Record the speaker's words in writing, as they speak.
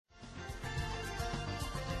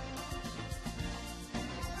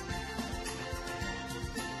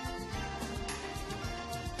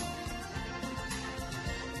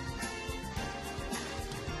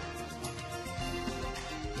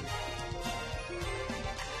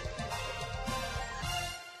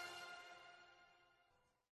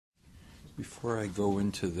Before I go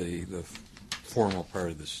into the formal part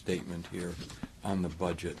of the statement here on the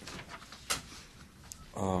budget,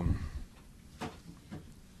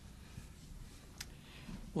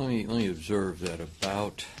 let me observe that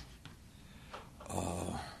about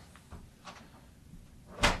a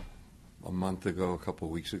month ago, a couple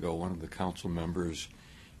of weeks ago, one of the council members,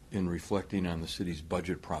 in reflecting on the city's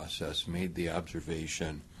budget process, made the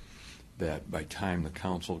observation that by time the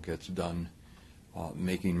council gets done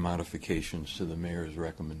making modifications to the mayor's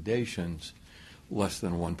recommendations, less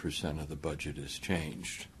than 1% of the budget is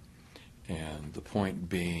changed. And the point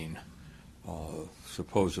being,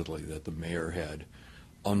 supposedly, that the mayor had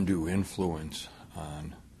undue influence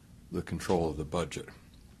on the control of the budget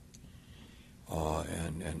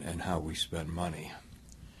and how we spend money.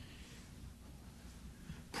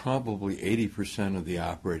 Probably 80% of the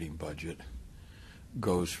operating budget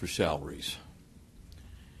goes for salaries.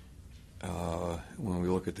 When we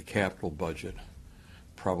look at the capital budget,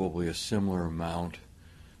 probably a similar amount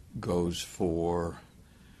goes for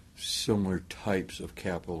similar types of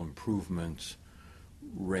capital improvements,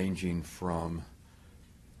 ranging from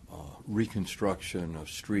reconstruction of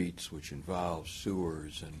streets, which involves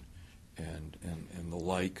sewers and the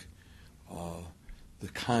like, the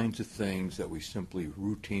kinds of things that we simply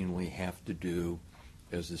routinely have to do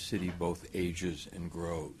as the city both ages and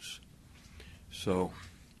grows. So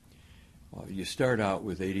you start out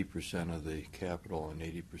with 80% of the capital and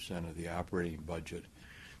 80% of the operating budget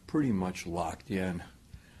pretty much locked in.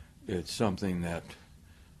 It's something that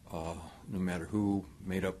no matter who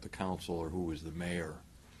made up the council or who was the mayor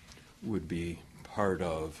would be part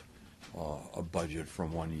of a budget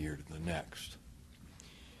from one year to the next.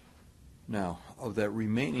 Now, of that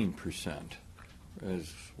remaining percent,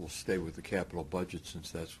 as we'll stay with the capital budget since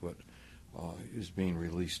that's what is being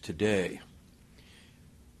released today,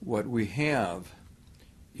 what we have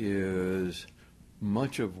is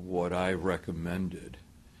much of what I recommended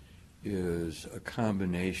is a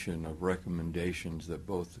combination of recommendations that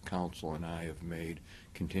both the council and I have made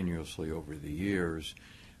continuously over the years,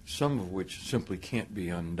 some of which simply can't be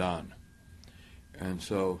undone. And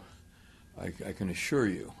so I can assure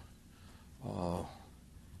you,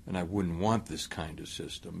 and I wouldn't want this kind of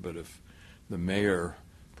system, but if the mayor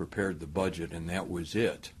prepared the budget and that was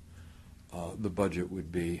it, the budget would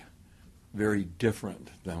be very different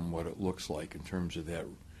than what it looks like in terms of that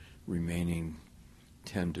remaining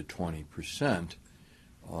 10 to 20%.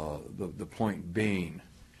 The point being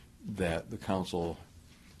that the council,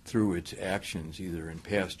 through its actions, either in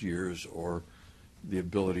past years or the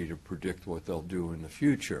ability to predict what they'll do in the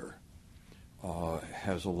future,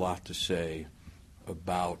 has a lot to say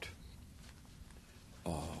about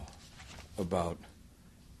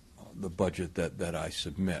the budget that I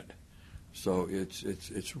submit. So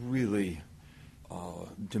it's really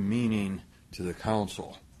demeaning to the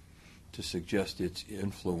council to suggest its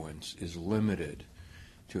influence is limited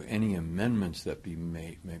to any amendments that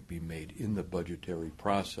may be made in the budgetary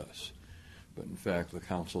process. But in fact, the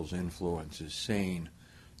council's influence is seen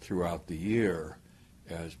throughout the year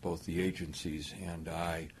as both the agencies and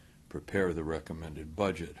I prepare the recommended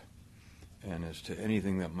budget. And as to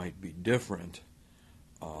anything that might be different,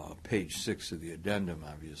 page 6 of the addendum,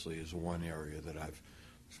 obviously, is one area that I've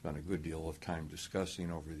spent a good deal of time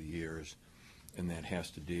discussing over the years, and that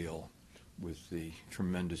has to deal with the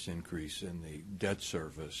tremendous increase in the debt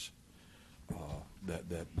service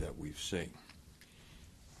that we've seen.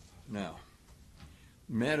 Now,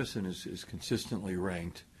 Madison is consistently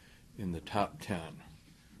ranked in the top 10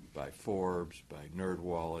 by Forbes, by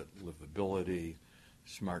NerdWallet, Livability,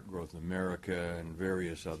 Smart Growth America, and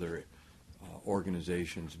various other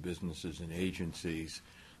organizations, businesses, and agencies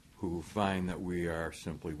who find that we are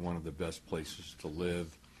simply one of the best places to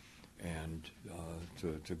live and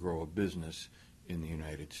to grow a business in the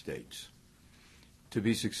United States. To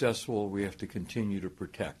be successful, we have to continue to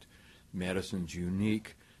protect Madison's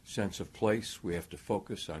unique sense of place. We have to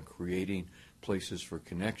focus on creating places for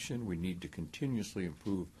connection. We need to continuously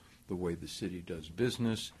improve the way the city does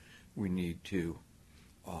business. We need to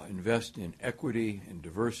invest in equity and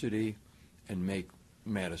diversity and make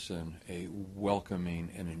Madison a welcoming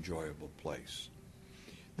and enjoyable place.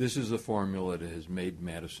 This is the formula that has made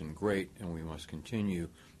Madison great, and we must continue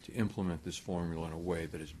to implement this formula in a way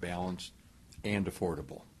that is balanced and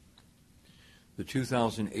affordable. The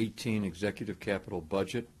 2018 Executive Capital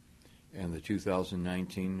Budget and the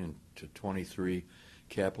 2019 and to 23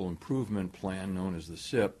 Capital Improvement Plan, known as the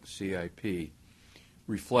CIP,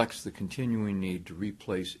 reflects the continuing need to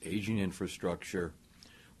replace aging infrastructure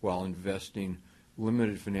while investing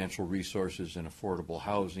limited financial resources in affordable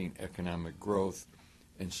housing, economic growth,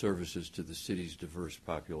 and services to the city's diverse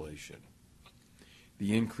population.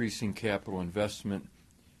 The increasing capital investment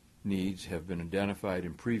needs have been identified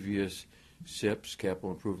in previous SIPs, capital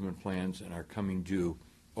improvement plans, and are coming due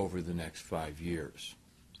over the next 5 years.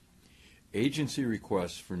 Agency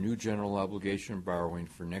requests for new general obligation borrowing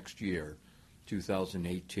for next year,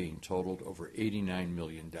 2018, totaled over $89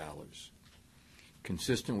 million.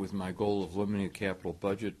 Consistent with my goal of limiting the capital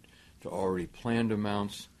budget to already planned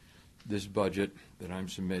amounts, this budget that I'm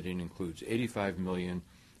submitting includes $85 million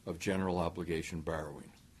of general obligation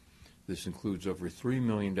borrowing. This includes over $3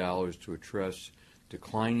 million to address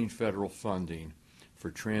declining federal funding for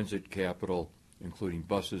transit capital, including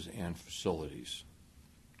buses and facilities.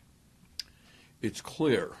 It's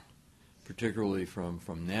clear, particularly from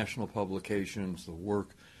national publications, the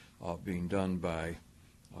work being done by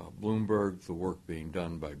Bloomberg, the work being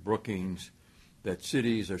done by Brookings, that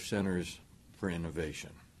cities are centers for innovation.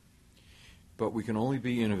 But we can only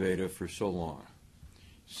be innovative for so long.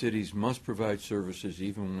 Cities must provide services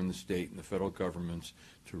even when the state and the federal governments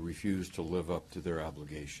to refuse to live up to their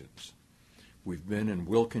obligations. We've been and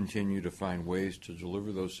will continue to find ways to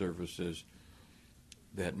deliver those services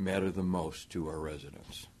that matter the most to our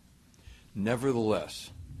residents.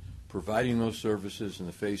 Nevertheless, providing those services in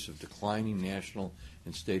the face of declining national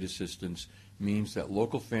and state assistance means that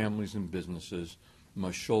local families and businesses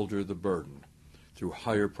must shoulder the burden through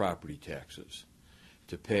higher property taxes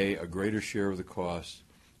to pay a greater share of the costs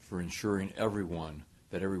for ensuring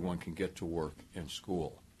that everyone can get to work and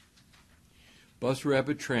school. Bus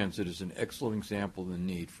rapid transit is an excellent example of the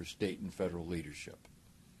need for state and federal leadership.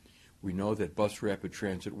 We know that bus rapid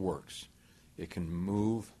transit works. It can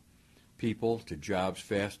move people to jobs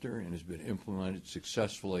faster and has been implemented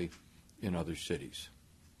successfully in other cities.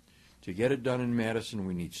 To get it done in Madison,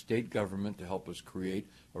 we need state government to help us create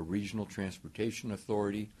a regional transportation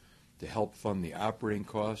authority to help fund the operating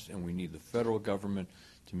costs, and we need the federal government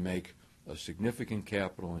to make a significant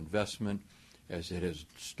capital investment, as it has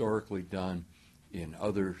historically done in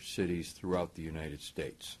other cities throughout the United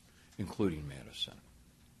States, including Madison.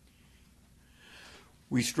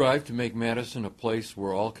 We strive to make Madison a place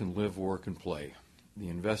where all can live, work, and play. The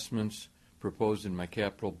investments proposed in my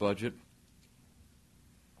capital budget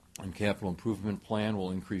and capital improvement plan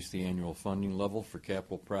will increase the annual funding level for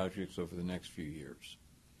capital projects over the next few years.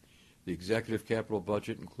 The executive capital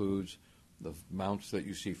budget includes the amounts that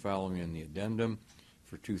you see following in the addendum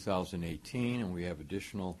for 2018, and we have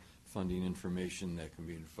additional funding information that can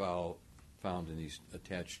be found in these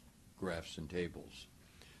attached graphs and tables.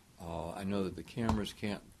 I know that the cameras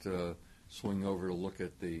can't swing over to look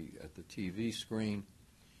at the TV screen,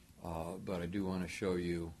 but I do want to show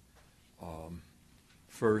you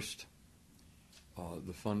first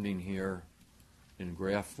the funding here in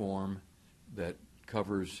graph form that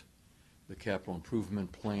covers the capital improvement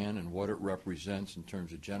plan and what it represents in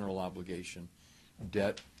terms of general obligation,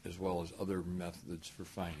 debt, as well as other methods for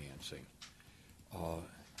financing.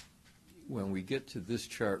 When we get to this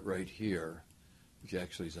chart right here, which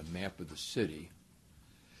actually is a map of the city,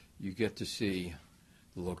 you get to see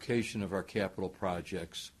the location of our capital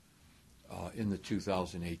projects in the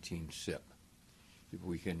 2018 SIP. If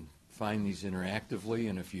we can find these interactively,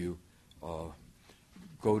 and if you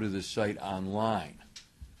go to the site online,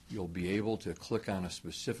 you'll be able to click on a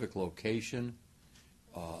specific location,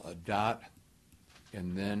 a dot,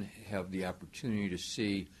 and then have the opportunity to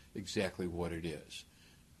see exactly what it is.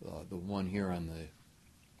 The one here on the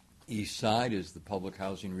east side is the public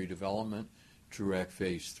housing redevelopment, TRUAC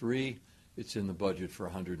Phase 3. It's in the budget for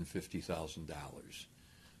 $150,000.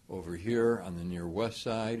 Over here on the near west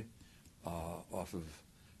side, off of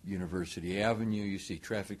University Avenue, you see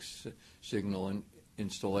traffic signal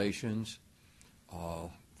installations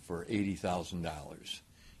for $80,000.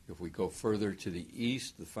 If we go further to the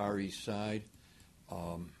east, the far east side,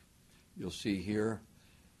 you'll see here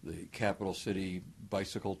the Capital City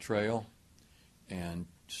Bicycle Trail, and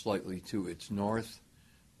slightly to its north,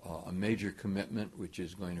 a major commitment which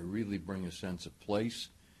is going to really bring a sense of place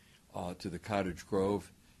to the Cottage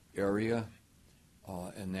Grove area,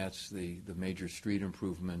 and that's the major street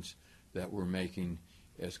improvements that we're making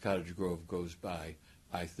as Cottage Grove goes by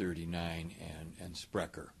I-39 and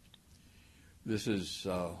Sprecher. This is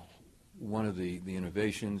one of the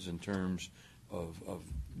innovations in terms of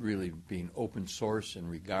really being open source in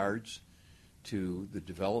regards to the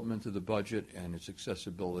development of the budget and its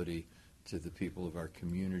accessibility to the people of our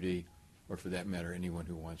community, or for that matter, anyone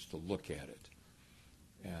who wants to look at it.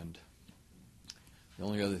 And the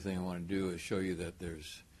only other thing I want to do is show you that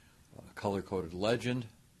there's a color-coded legend,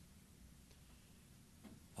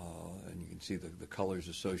 and you can see the colors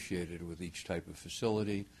associated with each type of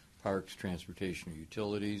facility: parks, transportation, or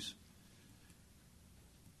utilities.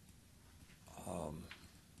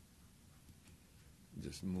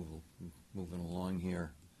 just moving along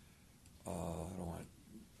here. I don't want,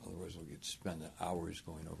 otherwise we'll spend hours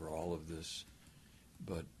going over all of this.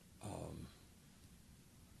 But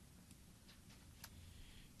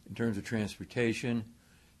in terms of transportation,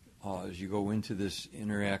 as you go into this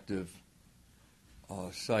interactive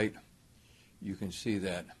site, you can see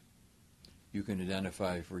that you can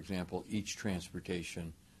identify, for example, each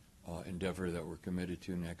transportation endeavor that we're committed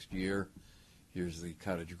to next year. Here's the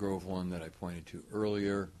Cottage Grove one that I pointed to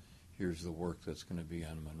earlier. Here's the work that's going to be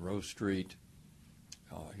on Monroe Street.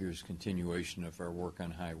 Here's continuation of our work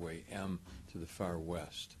on Highway M to the far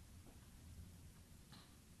west.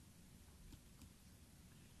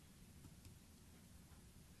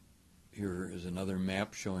 Here is another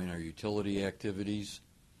map showing our utility activities.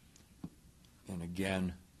 And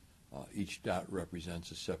again, each dot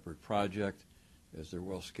represents a separate project as they're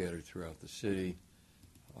well scattered throughout the city.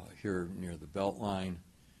 Here near the Beltline,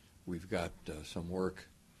 we've got some work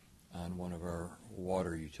on one of our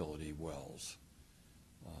water utility wells.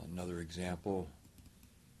 Another example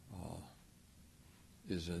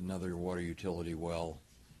is another water utility well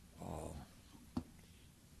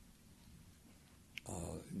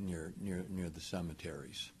near the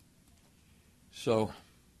cemeteries. So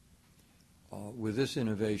with this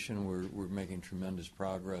innovation, we're making tremendous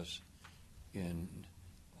progress in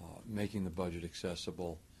making the budget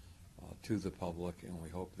accessible to the public, and we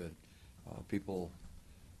hope that people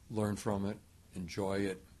learn from it, enjoy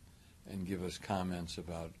it, and give us comments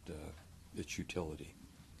about its utility.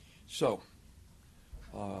 So,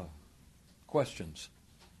 questions?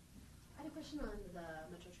 I had a question on the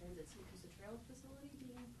Metro Transit Seacruiser Trail facility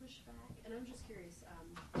being pushed back, and I'm just curious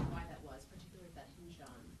why that was, particularly if that hinged on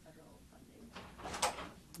federal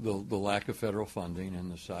funding. The lack of federal funding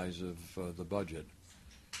and the size of the budget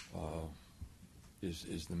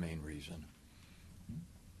is the main reason.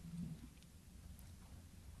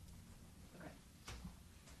 Okay.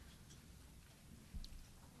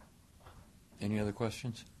 Any other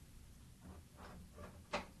questions?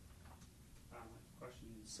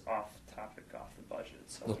 Questions off topic, off the budget.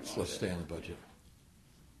 So Let's stay on the budget.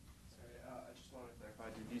 Sorry, I just want to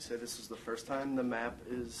clarify. Did you say this is the first time the map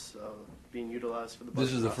is being utilized for the budget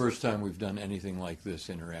This is the process? first time we've done anything like this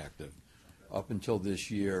interactive. Up until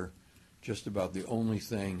this year, just about the only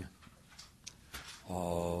thing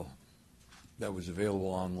that was available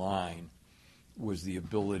online was the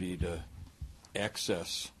ability to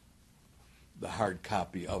access the hard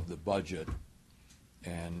copy of the budget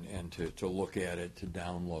and to look at it, to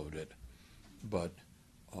download it. But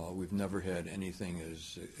we've never had anything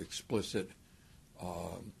as explicit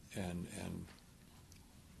and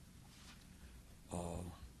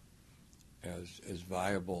as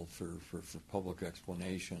viable for public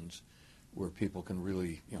explanations, where people can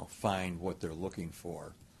really find what they're looking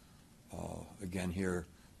for. Again, here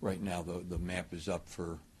right now the map is up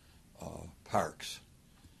for parks,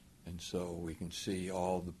 and so we can see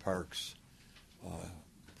all the parks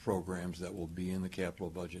programs that will be in the capital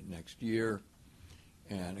budget next year.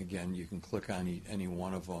 And again, you can click on any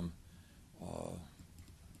one of them.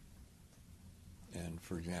 And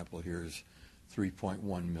for example, here's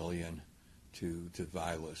 $3.1 million to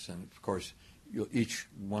Vilas. And of course, each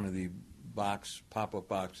one of the pop-up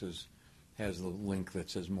boxes has the link that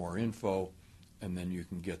says more info, and then you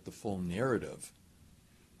can get the full narrative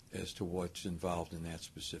as to what's involved in that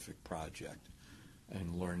specific project,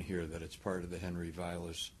 and learn here that it's part of the Henry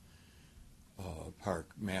Vilas Park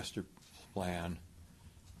Master Plan,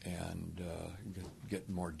 and get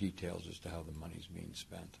more details as to how the money's being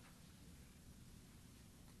spent.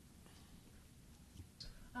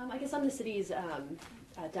 I guess on the city's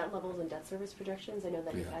debt levels and debt service projections, I know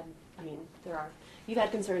that you've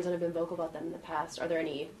had concerns and have been vocal about them in the past. Are there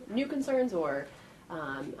any new concerns, or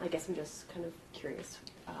I guess I'm just kind of curious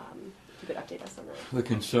if you could update us on that. The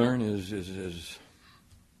concern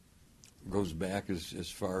goes back as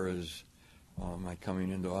far as my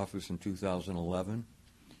coming into office in 2011,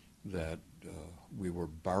 that we were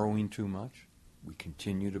borrowing too much. We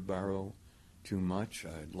continue to borrow too much.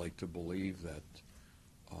 I'd like to believe that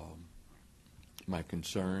my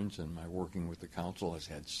concerns and my working with the council has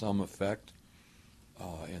had some effect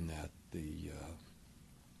in that the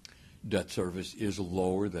debt service is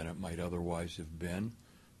lower than it might otherwise have been,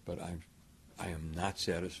 but I am not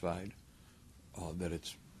satisfied that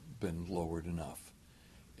it's been lowered enough.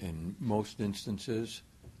 In most instances,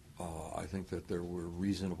 I think that there were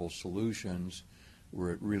reasonable solutions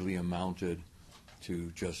where it really amounted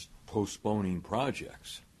to just postponing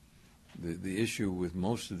projects. The issue with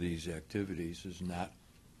most of these activities is not,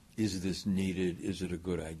 is this needed, is it a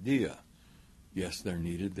good idea? Yes, they're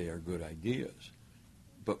needed, they are good ideas.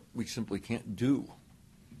 But we simply can't do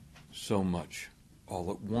so much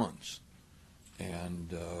all at once.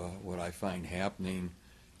 And what I find happening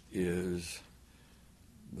is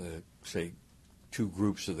the, say, two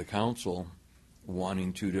groups of the council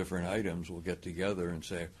wanting two different items will get together and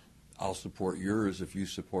say, I'll support yours if you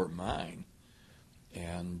support mine.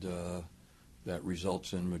 And that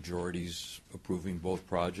results in majorities approving both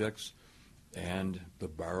projects and the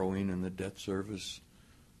borrowing and the debt service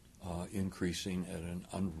increasing at an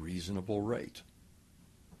unreasonable rate.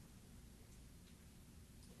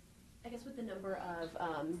 I guess with the number of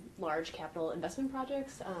large capital investment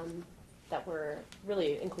projects that were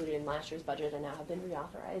really included in last year's budget and now have been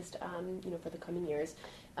reauthorized, for the coming years,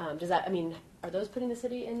 does that? I mean, are those putting the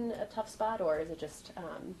city in a tough spot, or is it just,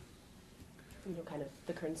 kind of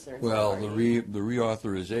the concerns? Well, the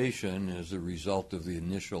reauthorization is a result of the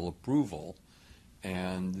initial approval,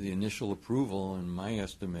 and the initial approval, in my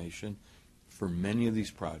estimation, for many of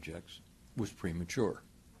these projects was premature.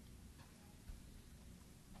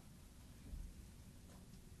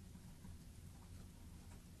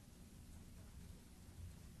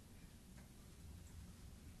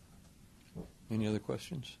 Any other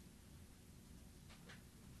questions?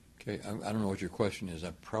 Okay, I don't know what your question is.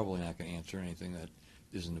 I'm probably not going to answer anything that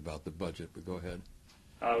isn't about the budget, but go ahead.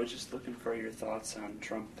 I was just looking for your thoughts on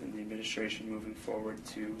Trump and the administration moving forward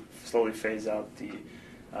to slowly phase out the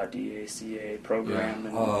DACA program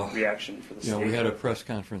and reaction for the state. We had a press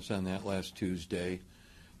conference on that last Tuesday.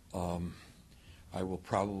 I will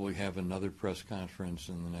probably have another press conference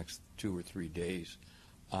in the next 2 or 3 days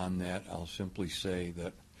on that. I'll simply say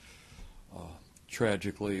that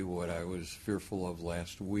tragically, what I was fearful of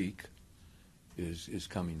last week is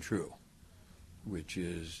coming true, which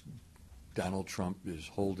is Donald Trump is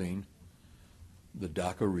holding the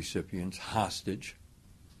DACA recipients hostage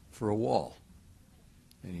for a wall.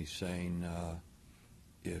 And he's saying,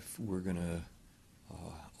 if we're going to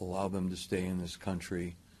allow them to stay in this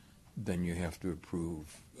country, then you have to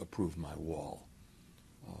approve my wall,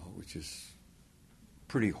 which is a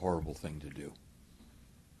pretty horrible thing to do.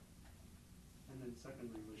 And then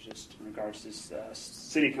secondly was just in regards to this,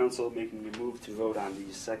 City Council making a move to vote on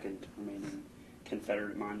the second remaining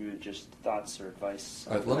Confederate monument. Just thoughts or advice?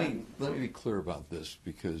 All right, let me be clear about this,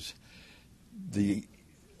 because there's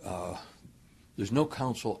no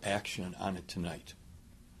council action on it tonight.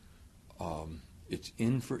 It's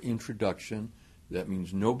in for introduction. That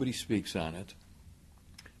means nobody speaks on it.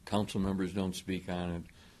 Council members don't speak on it.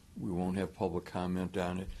 We won't have public comment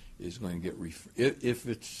on it. It's going to get if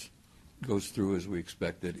it goes through as we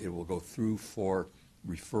expected, it will go through for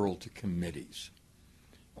referral to committees.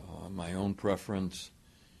 My own preference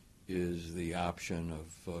is the option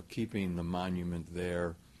of keeping the monument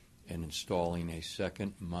there and installing a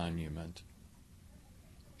second monument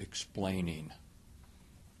explaining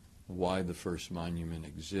why the first monument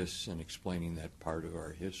exists and explaining that part of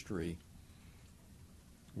our history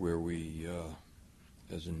where we,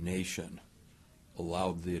 as a nation,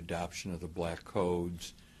 allowed the adoption of the black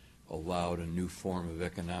codes, allowed a new form of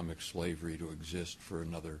economic slavery to exist for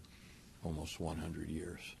another almost 100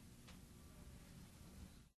 years.